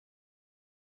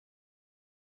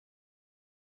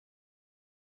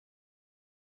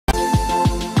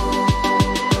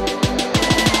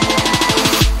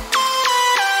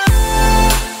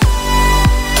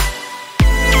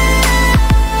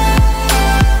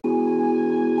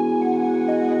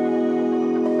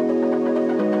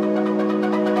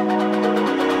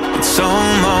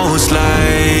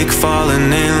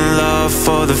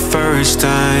for the first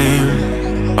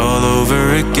time, all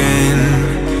over again.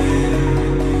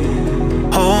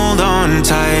 Hold on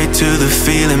tight to the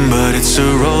feeling, but it's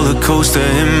a roller coaster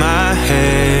in my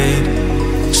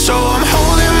head. So I'm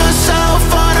holding myself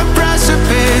on a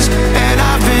precipice, and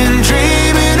I've been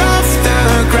dreaming off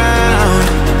the ground.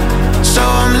 So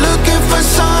I'm looking for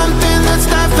something that's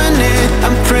definite.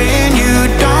 I'm praying you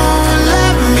don't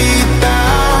let me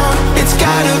down. It's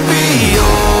gotta be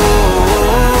all,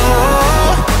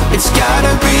 it's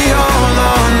gotta be all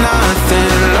or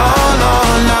nothing, all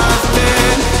or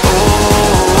nothing. Oh,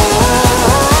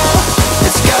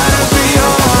 it's gotta be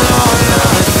all or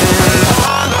nothing,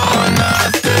 all or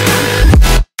nothing.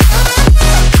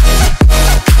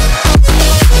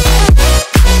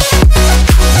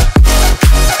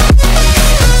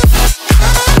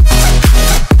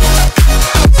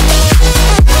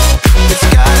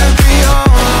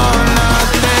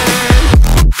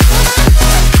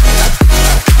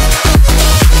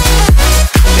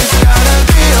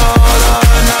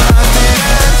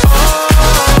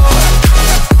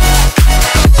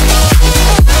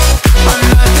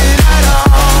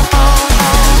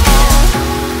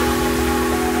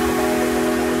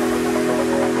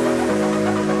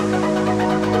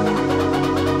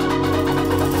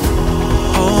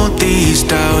 These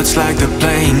doubts like the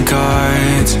playing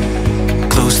cards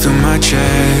close to my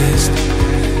chest.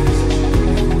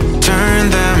 Turn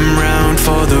them round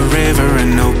for the river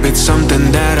and hope it's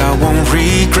something that I won't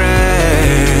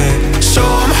regret. So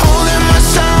I'm holding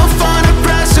myself on a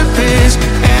precipice,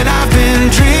 and I've been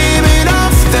dreaming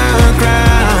off the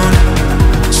ground.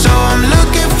 So I'm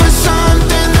looking for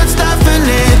something that's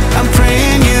definite. I'm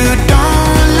praying you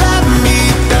don't let me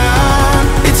down.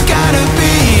 It's gotta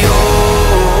be all,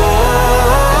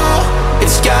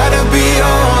 it's gotta be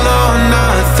all or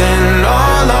nothing,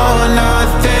 all or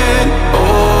nothing.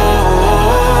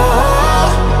 Oh,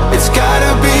 it's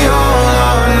gotta be all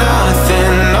or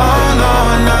nothing, all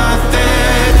or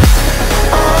nothing.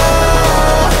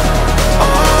 Oh,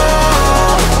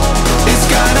 oh, it's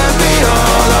gotta be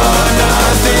all or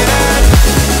nothing.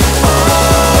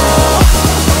 Oh,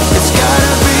 it's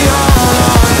gotta be all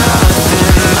or nothing,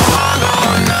 all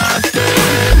or nothing.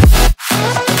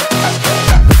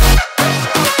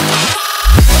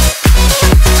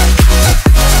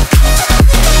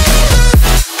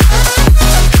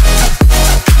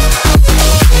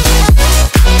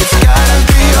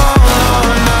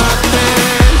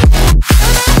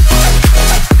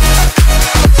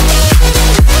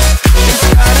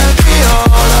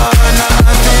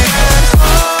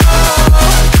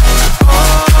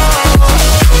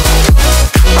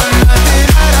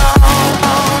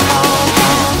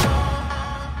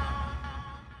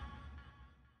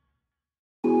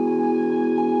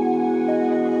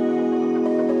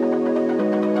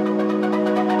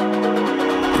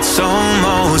 It's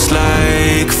almost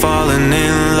like falling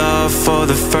in love for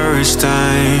the first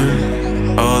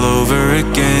time, all over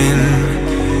again.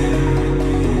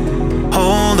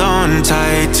 Hold on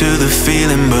tight to the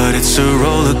feeling, but it's a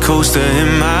roller coaster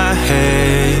in my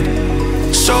head.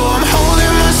 So I'm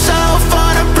holding myself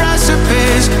on a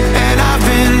precipice,